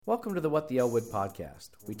Welcome to the What the Elwood podcast.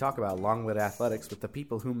 We talk about Longwood athletics with the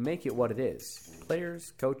people who make it what it is.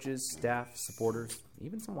 Players, coaches, staff, supporters,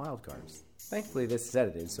 even some wild cards. Thankfully, this is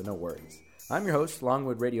edited, so no worries. I'm your host,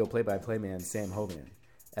 Longwood radio play-by-play man Sam Hovian.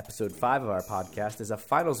 Episode 5 of our podcast is a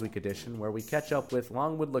finals week edition where we catch up with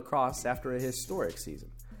Longwood lacrosse after a historic season.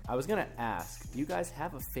 I was going to ask, do you guys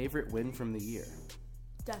have a favorite win from the year?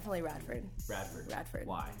 Definitely Radford. Radford.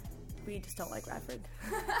 Why? We just don't like Radford.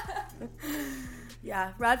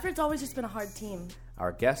 Yeah, Radford's always just been a hard team.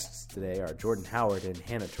 Our guests today are Jordan Howard and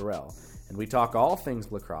Hannah Terrell, and we talk all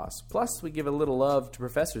things lacrosse. Plus, we give a little love to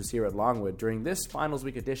professors here at Longwood during this finals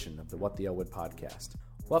week edition of the What the Elwood podcast.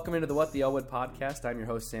 Welcome into the What the Elwood podcast. I'm your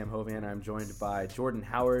host, Sam Hovian. I'm joined by Jordan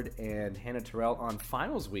Howard and Hannah Terrell on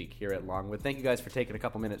finals week here at Longwood. Thank you guys for taking a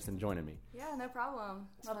couple minutes and joining me. Yeah, no problem.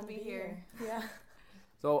 Love to be here. Yeah.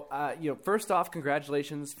 So, first off,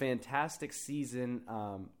 congratulations. Fantastic season.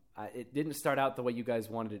 It didn't start out the way you guys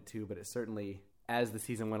wanted it to, but it certainly, as the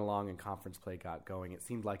season went along and conference play got going, it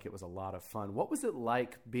seemed like it was a lot of fun. What was it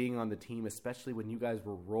like being on the team, especially when you guys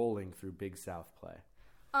were rolling through Big South play?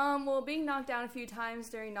 Well, being knocked down a few times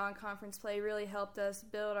during non-conference play really helped us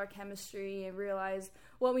build our chemistry and realize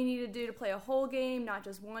what we needed to do to play a whole game, not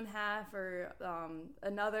just one half or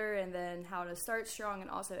another, and then how to start strong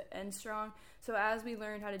and also end strong. So as we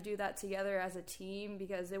learned how to do that together as a team,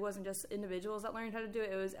 because it wasn't just individuals that learned how to do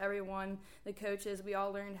it, it was everyone, the coaches, we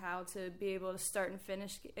all learned how to be able to start and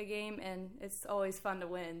finish a game, and it's always fun to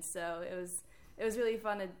win. So it was really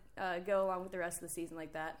fun to go along with the rest of the season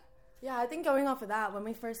like that. Yeah, I think going off of that, when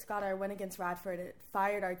we first got our win against Radford, it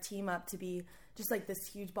fired our team up to be just like this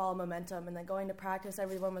huge ball of momentum. And then going to practice,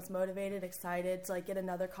 everyone was motivated, excited to get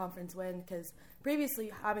another conference win. Because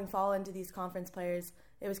previously, having fallen to these conference players,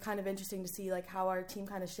 it was kind of interesting to see how our team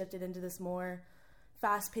kind of shifted into this more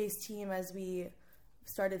fast-paced team as we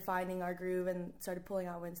started finding our groove and started pulling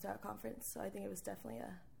out wins throughout conference. So I think it was definitely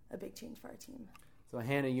a big change for our team. So,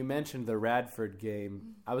 Hannah, you mentioned the Radford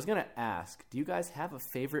game. I was going to ask, do you guys have a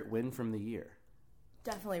favorite win from the year?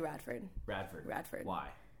 Definitely Radford. Radford. Why?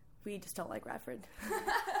 We just don't like Radford.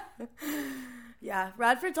 Yeah,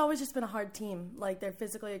 Radford's always just been a hard team. They're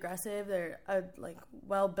physically aggressive. They're a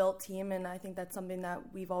well-built team, and I think that's something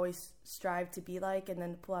that we've always strived to be like, and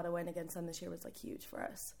then to pull out a win against them this year was huge for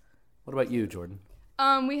us. What about you, Jordan?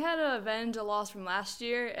 We had to avenge a loss from last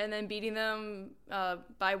year, and then beating them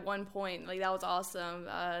by 1 point. That was awesome.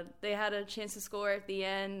 They had a chance to score at the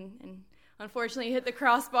end, and unfortunately hit the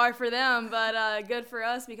crossbar for them, but good for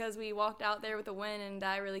us because we walked out there with a win, and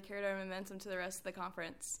that really carried our momentum to the rest of the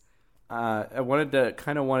conference. I wanted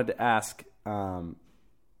to ask,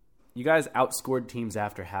 you guys outscored teams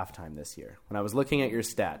after halftime this year. When I was looking at your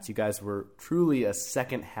stats, you guys were truly a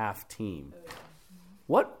second-half team.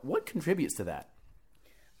 What contributes to that?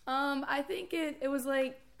 I think it was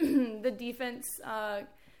the defense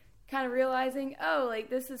kind of realizing,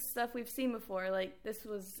 this is stuff we've seen before. This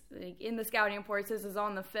was in the scouting reports. This is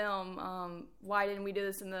on the film. Why didn't we do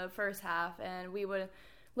this in the first half? And we would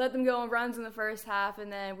let them go on runs in the first half, and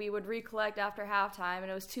then we would recollect after halftime, and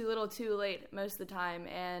it was too little too late most of the time.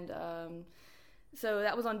 And so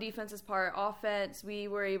that was on defense's part. Offense, we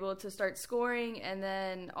were able to start scoring, and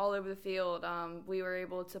then all over the field, we were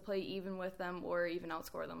able to play even with them or even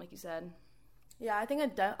outscore them, like you said. Yeah, I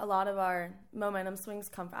think a lot of our momentum swings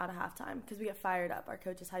come out of halftime because we get fired up. Our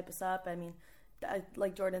coaches hype us up. I mean,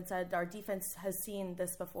 like Jordan said, our defense has seen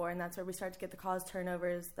this before, and that's where we start to get the cause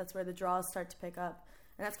turnovers. That's where the draws start to pick up.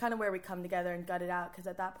 And that's kind of where we come together and gut it out because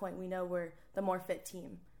at that point we know we're the more fit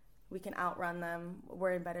team. We can outrun them.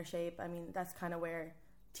 We're in better shape. I mean, that's kind of where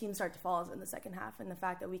teams start to fall is in the second half. And the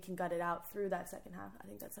fact that we can gut it out through that second half, I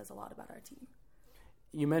think that says a lot about our team.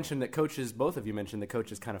 You mentioned that both of you mentioned that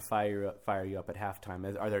coaches kind of fire you up at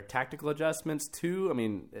halftime. Are there tactical adjustments too? I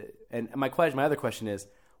mean, and my other question is,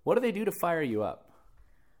 what do they do to fire you up?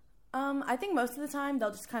 I think most of the time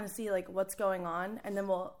they'll just kind of see what's going on, and then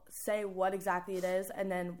we'll say what exactly it is, and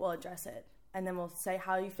then we'll address it. And then we'll say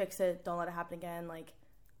how you fix it. Don't let it happen again.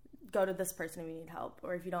 Go to this person if you need help,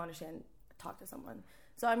 or if you don't understand, talk to someone.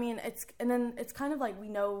 So I mean, it's kind of we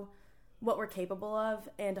know what we're capable of,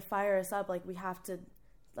 and to fire us up, we have to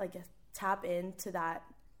tap into that,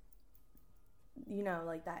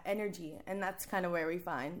 that energy, and that's kind of where we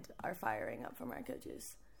find our firing up from our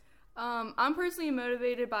coaches. I'm personally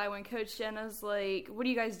motivated by when Coach Jenna's like, what are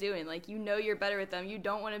you guys doing? You're better with them. You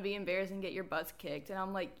don't want to be embarrassed and get your butts kicked. And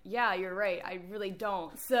I'm like, yeah, you're right. I really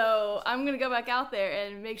don't. So I'm going to go back out there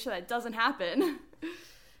and make sure that doesn't happen.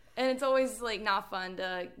 And it's always not fun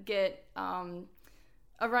to get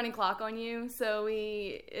a running clock on you. So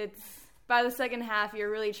it's by the second half, you're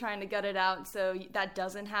really trying to gut it out so that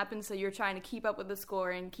doesn't happen. So you're trying to keep up with the score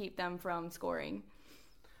and keep them from scoring.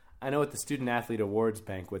 I know at the Student Athlete Awards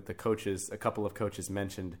banquet, a couple of coaches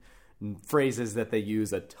mentioned phrases that they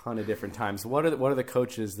use a ton of different times. What are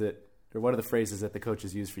the phrases that the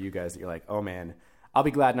coaches use for you guys that you're like, oh man, I'll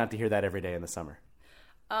be glad not to hear that every day in the summer?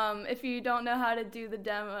 If you don't know how to do the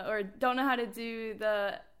demo or don't know how to do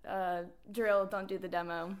the drill, don't do the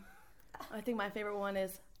demo. I think my favorite one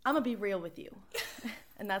is, I'm going to be real with you.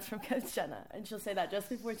 And that's from Coach Jenna. And she'll say that just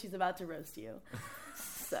before she's about to roast you.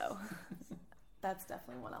 So that's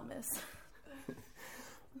definitely one I'll miss.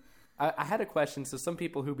 I had a question. So some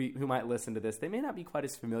people who might listen to this, they may not be quite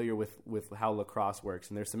as familiar with how lacrosse works.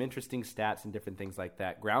 And there's some interesting stats and different things like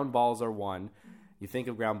that. Ground balls are one. You think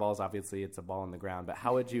of ground balls, obviously it's a ball on the ground. But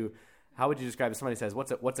how would you describe it? Somebody says,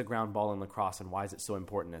 what's a ground ball in lacrosse and why is it so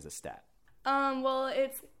important as a stat? Well,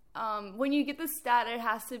 it's when you get the stat, it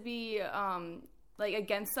has to be like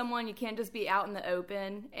against someone. You can't just be out in the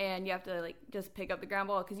open and you have to like just pick up the ground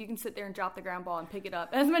ball because you can sit there and drop the ground ball and pick it up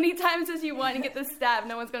as many times as you want and get the stat.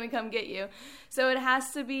 No one's going to come get you. So it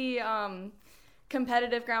has to be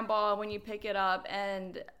competitive ground ball when you pick it up,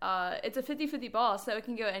 and it's a 50-50 ball, so it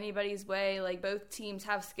can go anybody's way. Like both teams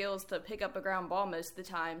have skills to pick up a ground ball most of the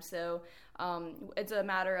time, so it's a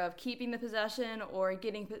matter of keeping the possession or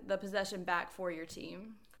getting the possession back for your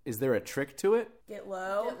team. Is there a trick to it? Get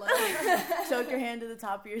low. Choke your hand to the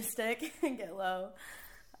top of your stick and get low.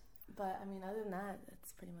 But, I mean, other than that,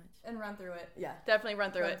 that's pretty much. And run through it. Yeah. Definitely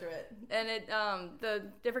run through it. And it the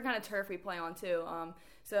different kind of turf we play on, too.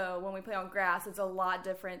 So when we play on grass, it's a lot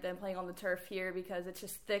different than playing on the turf here because it's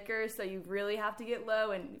just thicker, so you really have to get low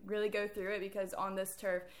and really go through it because on this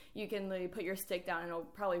turf, you can literally put your stick down and it'll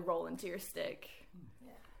probably roll into your stick.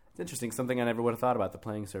 Yeah. It's interesting. Something I never would have thought about. The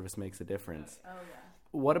playing surface makes a difference. Oh, yeah.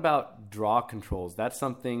 What about draw controls? That's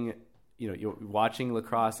something, you're watching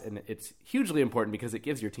lacrosse, and it's hugely important because it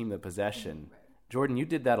gives your team the possession. Right. Jordan, you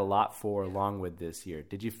did that a lot for Longwood this year.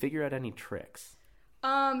 Did you figure out any tricks?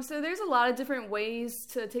 So there's a lot of different ways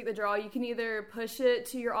to take the draw. You can either push it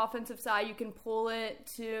to your offensive side, you can pull it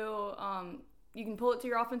to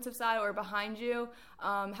your offensive side or behind you.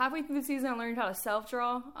 Halfway through the season, I learned how to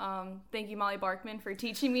self-draw. Thank you, Molly Barkman, for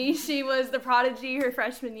teaching me. She was the prodigy her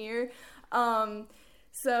freshman year.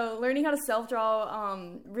 So learning how to self-draw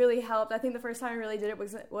really helped. I think the first time I really did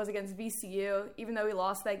it was against VCU. Even though we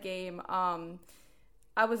lost that game,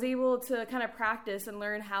 I was able to kind of practice and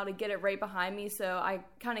learn how to get it right behind me. So I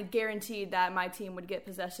kind of guaranteed that my team would get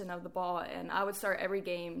possession of the ball, and I would start every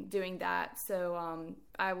game doing that. So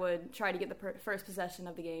I would try to get the first possession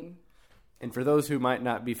of the game. And for those who might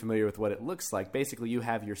not be familiar with what it looks like, basically you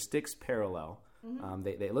have your sticks parallel. Mm-hmm.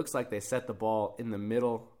 It looks like they set the ball in the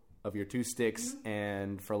middle of your two sticks, mm-hmm.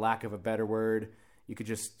 and for lack of a better word, you could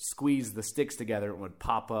just squeeze the sticks together and it would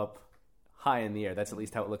pop up high in the air. That's at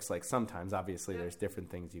least how it looks like sometimes. Obviously, there's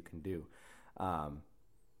different things you can do.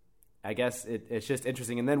 I guess it's just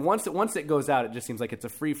interesting. And then once it goes out, it just seems like it's a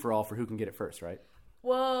free-for-all for who can get it first, right?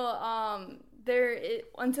 Well,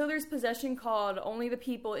 until there's possession called, only the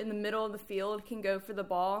people in the middle of the field can go for the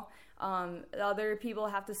ball. The other people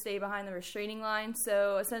have to stay behind the restraining line.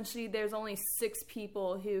 So essentially there's only 6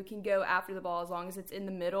 people who can go after the ball as long as it's in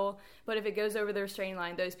the middle. But if it goes over the restraining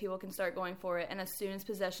line, those people can start going for it. And as soon as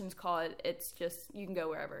possession's called, it's just you can go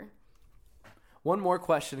wherever. One more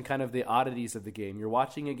question, kind of the oddities of the game. You're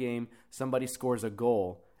watching a game, somebody scores a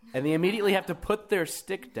goal, and they immediately have to put their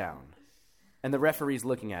stick down. And the referee's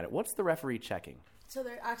looking at it. What's the referee checking? So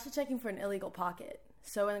they're actually checking for an illegal pocket.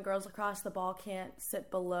 So in girls lacrosse, the ball can't sit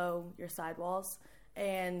below your sidewalls.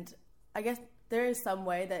 And I guess there is some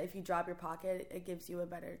way that if you drop your pocket, it gives you a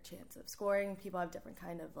better chance of scoring. People have different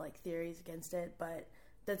kind of theories against it, but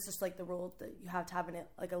that's just the rule that you have to have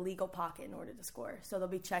a legal pocket in order to score. So they'll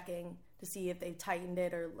be checking to see if they've tightened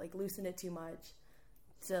it or loosened it too much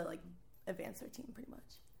to advance their team pretty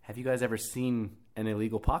much. Have you guys ever seen an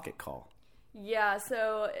illegal pocket call? Yeah,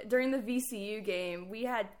 so during the VCU game, we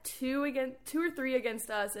had 2 or 3 against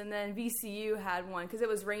us, and then VCU had one because it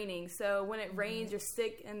was raining. So when it rains, your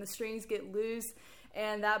stick and the strings get loose,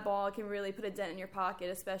 and that ball can really put a dent in your pocket,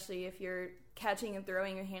 especially if you're catching and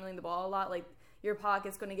throwing or handling the ball a lot. Your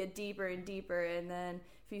pocket's going to get deeper and deeper, and then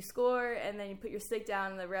if you score and then you put your stick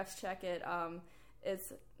down and the refs check it,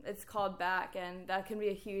 it's called back, and that can be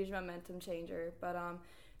a huge momentum changer. But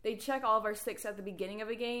they check all of our sticks at the beginning of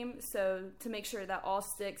a game, so to make sure that all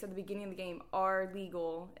sticks at the beginning of the game are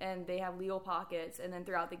legal and they have legal pockets. And then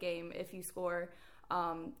throughout the game, if you score,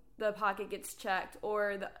 the pocket gets checked,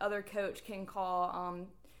 or the other coach can call.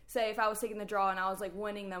 Say if I was taking the draw and I was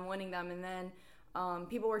winning them, and then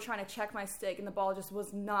people were trying to check my stick, and the ball just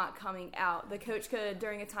was not coming out. The coach could,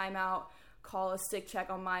 during a timeout, call a stick check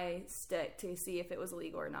on my stick to see if it was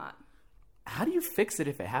illegal or not. How do you fix it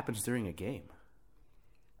if it happens during a game?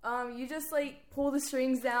 You just pull the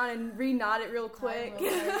strings down and re-knot it real quick.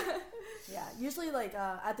 Yeah, usually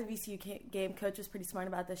at the VCU game, coach was pretty smart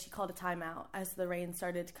about this. She called a timeout as the rain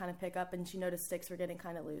started to kind of pick up, and she noticed sticks were getting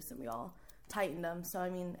kind of loose, and we all tightened them. So, I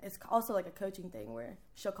mean, it's also like a coaching thing where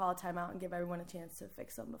she'll call a timeout and give everyone a chance to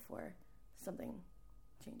fix them before something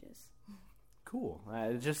changes. Cool.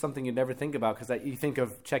 It's just something you'd never think about because you think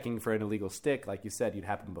of checking for an illegal stick, like you said, you'd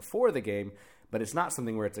happen before the game, but it's not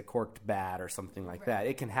something where it's a corked bat or something like that.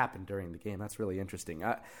 It can happen during the game. That's really interesting.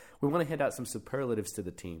 We want to hand out some superlatives to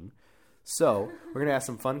the team. So we're going to ask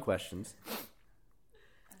some fun questions.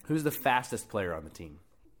 Who's the fastest player on the team?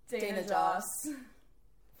 Dana Joss.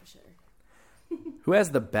 For sure. Who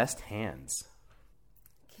has the best hands?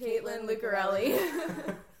 Caitlin Lucarelli.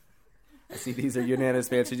 I see these are unanimous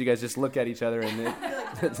answers. You guys just look at each other, and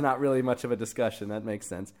it's not really much of a discussion. That makes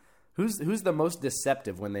sense. Who's the most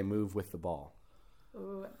deceptive when they move with the ball?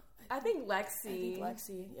 Ooh, I think Lexi.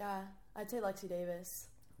 Yeah. I'd say Lexi Davis.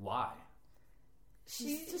 Why?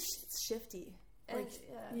 She's just shifty. And,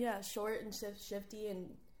 Short and shifty, and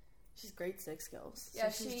she's great stick skills. Yeah,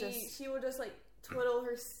 so she will just twiddle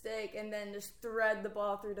her stick and then just thread the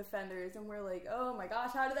ball through defenders, and we're like, oh my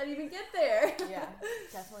gosh, how did that even get there? Yeah,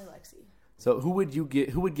 definitely Lexi. So who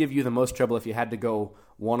would give you the most trouble if you had to go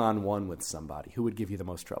one-on-one with somebody? Who would give you the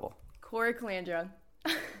most trouble? Corey Calandra.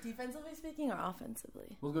 Defensively speaking or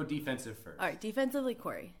offensively? We'll go defensive first. All right, defensively,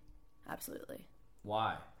 Corey. Absolutely.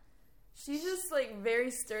 Why? She's just very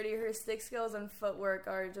sturdy. Her stick skills and footwork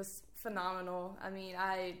are just phenomenal. I mean,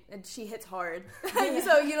 and she hits hard.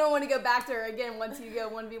 So you don't want to go back to her again once you go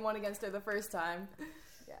 1v1 against her the first time.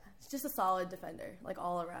 Yeah, she's just a solid defender.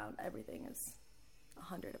 All around, everything is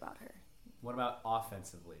 100 about her. What about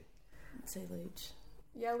offensively? I'd say Luch.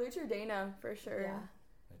 Yeah, Luch or Dana, for sure. Yeah.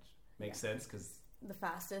 Which makes sense because... The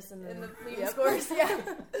fastest and the leading scores, yeah.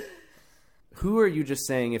 Who are you just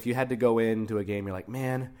saying if you had to go into a game, you're like,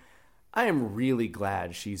 man, I am really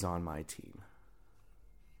glad she's on my team?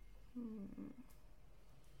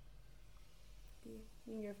 You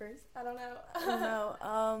can go first. I don't know. I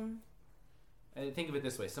don't know. Think of it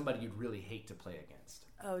this way. Somebody you'd really hate to play against.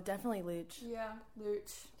 Oh, definitely Luch. Yeah,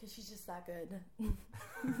 Luch. Because she's just that good.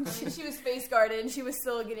 I mean, she was face guarded and she was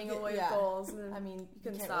still getting away with goals. And I mean, you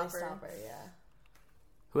couldn't can't stop really her. stop her, yeah.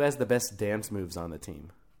 Who has the best dance moves on the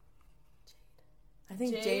team? I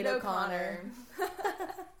think Jade O'Connor.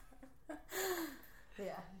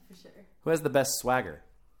 Yeah, for sure. Who has the best swagger?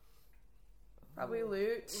 Probably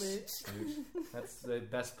Luch. That's the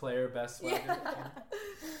best player, best swagger. Yeah.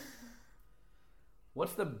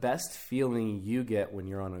 What's the best feeling you get when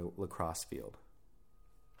you're on a lacrosse field?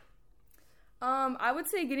 I would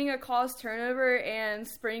say getting a caused turnover and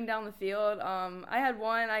sprinting down the field. I had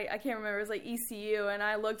one, I can't remember, it was ECU, and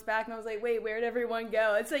I looked back and I was like, wait, where'd everyone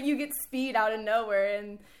go? It's you get speed out of nowhere,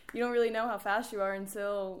 and you don't really know how fast you are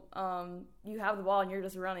until you have the ball and you're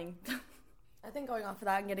just running. I think going off of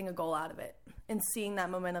that and getting a goal out of it and seeing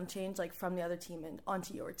that momentum change from the other team and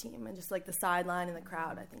onto your team and just the sideline and the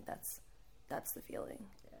crowd, I think that's the feeling.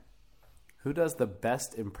 Yeah. Who does the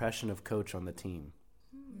best impression of coach on the team?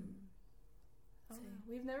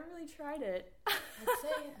 We've never really tried it. I'd say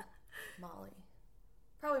Molly.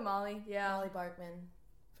 Probably Molly, yeah. Molly Barkman,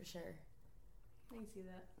 for sure. I can see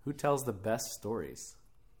that. Who tells the best stories?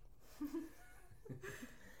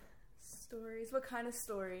 Stories? What kind of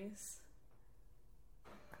stories?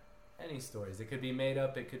 Any stories. It could be made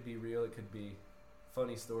up, it could be real, it could be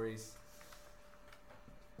funny stories.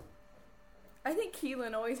 I think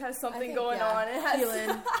Keelan always has something going on. It has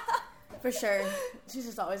Keelan, for sure. She's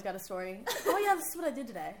just always got a story. Oh yeah, this is what I did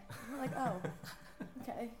today. I'm like, oh,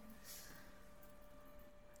 okay.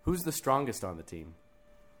 Who's the strongest on the team?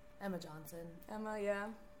 Emma Johnson. Emma, yeah.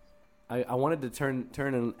 I wanted to turn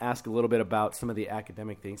and ask a little bit about some of the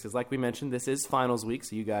academic things. Because like we mentioned, this is finals week,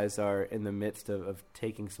 so you guys are in the midst of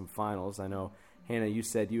taking some finals. I know, Hannah, you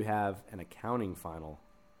said you have an accounting final.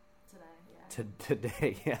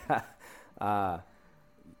 Today, yeah.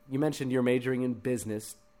 You mentioned you're majoring in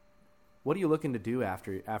business. What are you looking to do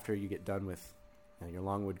after you get done with your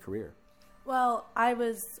Longwood career? Well,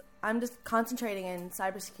 I'm just concentrating in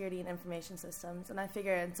cybersecurity and information systems, and I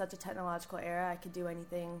figure in such a technological era, I could do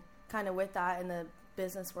anything kind of with that in the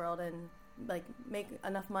business world and make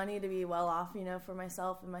enough money to be well off, for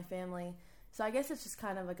myself and my family. So I guess it's just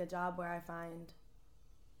kind of a job where I find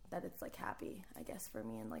that it's happy, I guess, for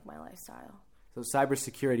me and my lifestyle. So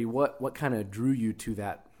cybersecurity, what kind of drew you to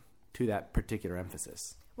that particular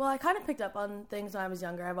emphasis? Well, I kind of picked up on things when I was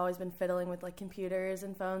younger. I've always been fiddling with like computers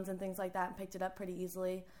and phones and things like that and picked it up pretty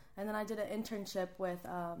easily. And then I did an internship with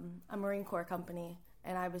a Marine Corps company,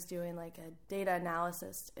 and I was doing like a data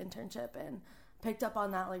analysis internship and picked up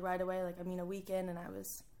on that like right away. Like, I mean, a week in and I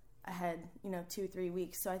was ahead, 2-3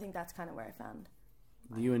 weeks. So I think that's kind of where I found.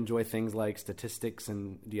 Do you enjoy things like statistics,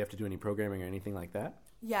 and do you have to do any programming or anything like that?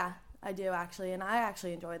 Yeah, I do actually, and I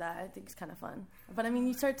actually enjoy that. I think it's kind of fun. But I mean,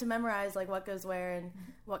 you start to memorize like what goes where and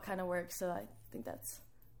what kind of works, so I think that's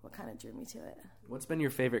what kind of drew me to it. What's been your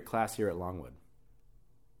favorite class here at Longwood?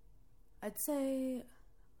 I'd say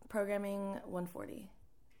programming 140.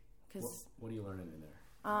 What are you learning in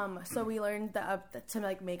there? So we learned to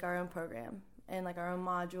like make our own program and like our own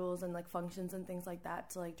modules and like functions and things like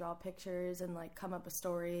that to like draw pictures and like come up with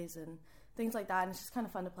stories and things like that. And it's just kind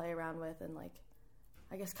of fun to play around with and like,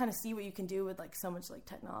 I guess, kind of see what you can do with like so much like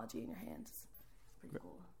technology in your hands. It's pretty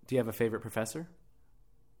cool. Do you have a favorite professor?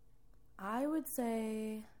 I would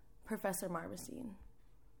say Professor Marbacine.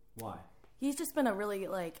 Why? He's just been a really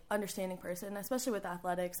like understanding person, especially with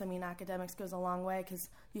athletics. I mean, academics goes a long way because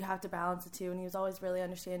you have to balance the two. And he was always really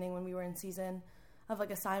understanding when we were in season of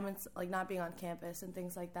like assignments, like not being on campus and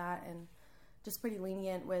things like that, and just pretty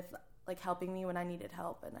lenient with like helping me when I needed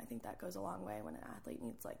help. And I think that goes a long way when an athlete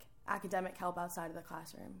needs like academic help outside of the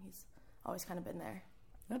classroom. He's always kind of been there.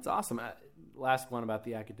 That's awesome. Last one about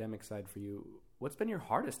the academic side for you. What's been your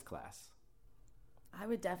hardest class? I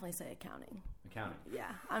would definitely say accounting. Accounting.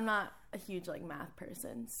 Yeah, I'm not a huge like math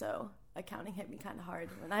person, so accounting hit me kind of hard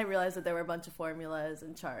when I realized that there were a bunch of formulas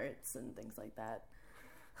and charts and things like that.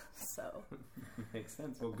 So makes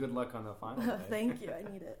sense. Well, good luck on the final day. Thank you. I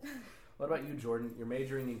need it. What about you, Jordan? You're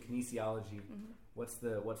majoring in kinesiology. Mm-hmm. What's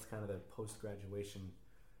kind of the post-graduation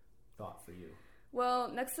thought for you? Well,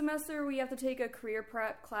 next semester we have to take a career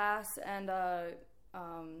prep class and a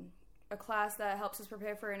class that helps us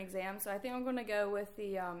prepare for an exam. So I think I'm going to go with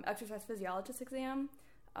the exercise physiologist exam.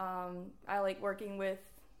 I like working with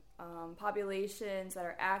populations that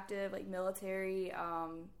are active, like military,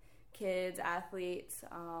 kids, athletes.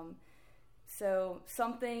 So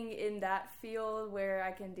something in that field where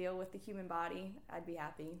I can deal with the human body, I'd be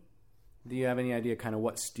happy. Do you have any idea kind of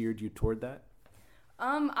what steered you toward that?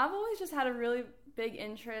 I've always just had a really big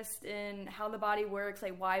interest in how the body works,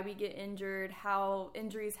 like why we get injured, how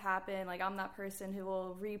injuries happen. Like I'm that person who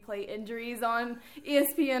will replay injuries on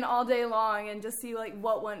ESPN all day long and just see like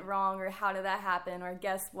what went wrong or how did that happen or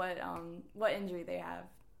guess what injury they have.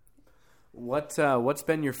 What's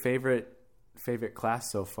been your favorite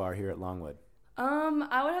class so far here at Longwood?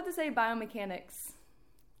 I would have to say biomechanics.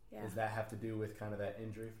 Yeah. Does that have to do with kind of that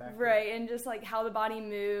injury factor? Right, and just like how the body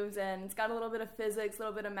moves, and it's got a little bit of physics, a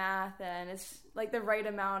little bit of math, and it's like the right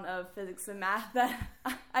amount of physics and math that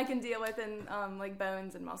I can deal with in like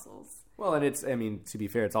bones and muscles. Well, and to be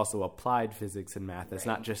fair, it's also applied physics and math. It's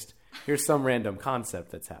not just, here's some random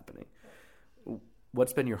concept that's happening.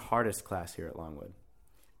 What's been your hardest class here at Longwood?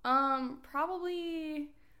 Probably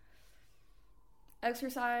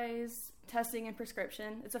exercise testing and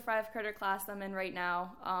prescription. It's a 5-credit class I'm in right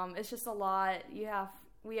now. It's just a lot.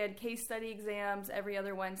 We had case study exams every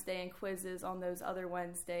other Wednesday and quizzes on those other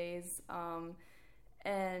Wednesdays.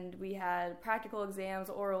 And we had practical exams,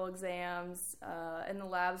 oral exams, and the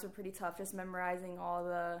labs were pretty tough, just memorizing all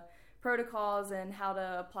the protocols and how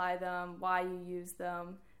to apply them, why you use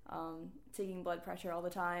them, taking blood pressure all the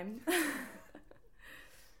time.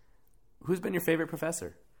 Who's been your favorite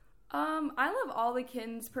professor? I love all the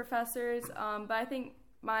KINS professors, but I think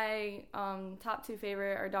my top 2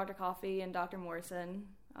 favorite are Dr. Coffey and Dr. Morrison.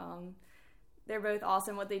 They're both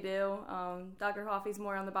awesome what they do. Dr. Coffey's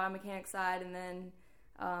more on the biomechanics side, and then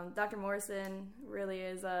Dr. Morrison really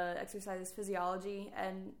is exercise physiology,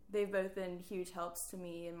 and they've both been huge helps to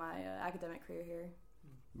me in my academic career here.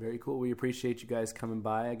 Very cool. We appreciate you guys coming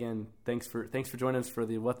by. Again, thanks for joining us for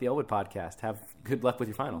the What the Elwood podcast. Have good luck with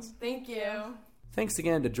your finals. Thank you. Thanks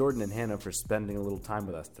again to Jordan and Hannah for spending a little time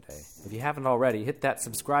with us today. If you haven't already, hit that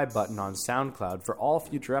subscribe button on SoundCloud for all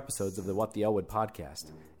future episodes of the What the Elwood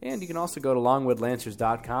podcast. And you can also go to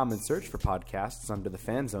longwoodlancers.com and search for podcasts under the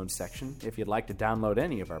Fan Zone section if you'd like to download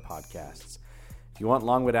any of our podcasts. If you want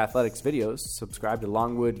Longwood Athletics videos, subscribe to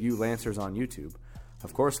Longwood U Lancers on YouTube.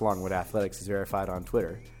 Of course, Longwood Athletics is verified on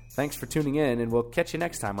Twitter. Thanks for tuning in, and we'll catch you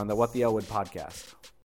next time on the What the Elwood podcast.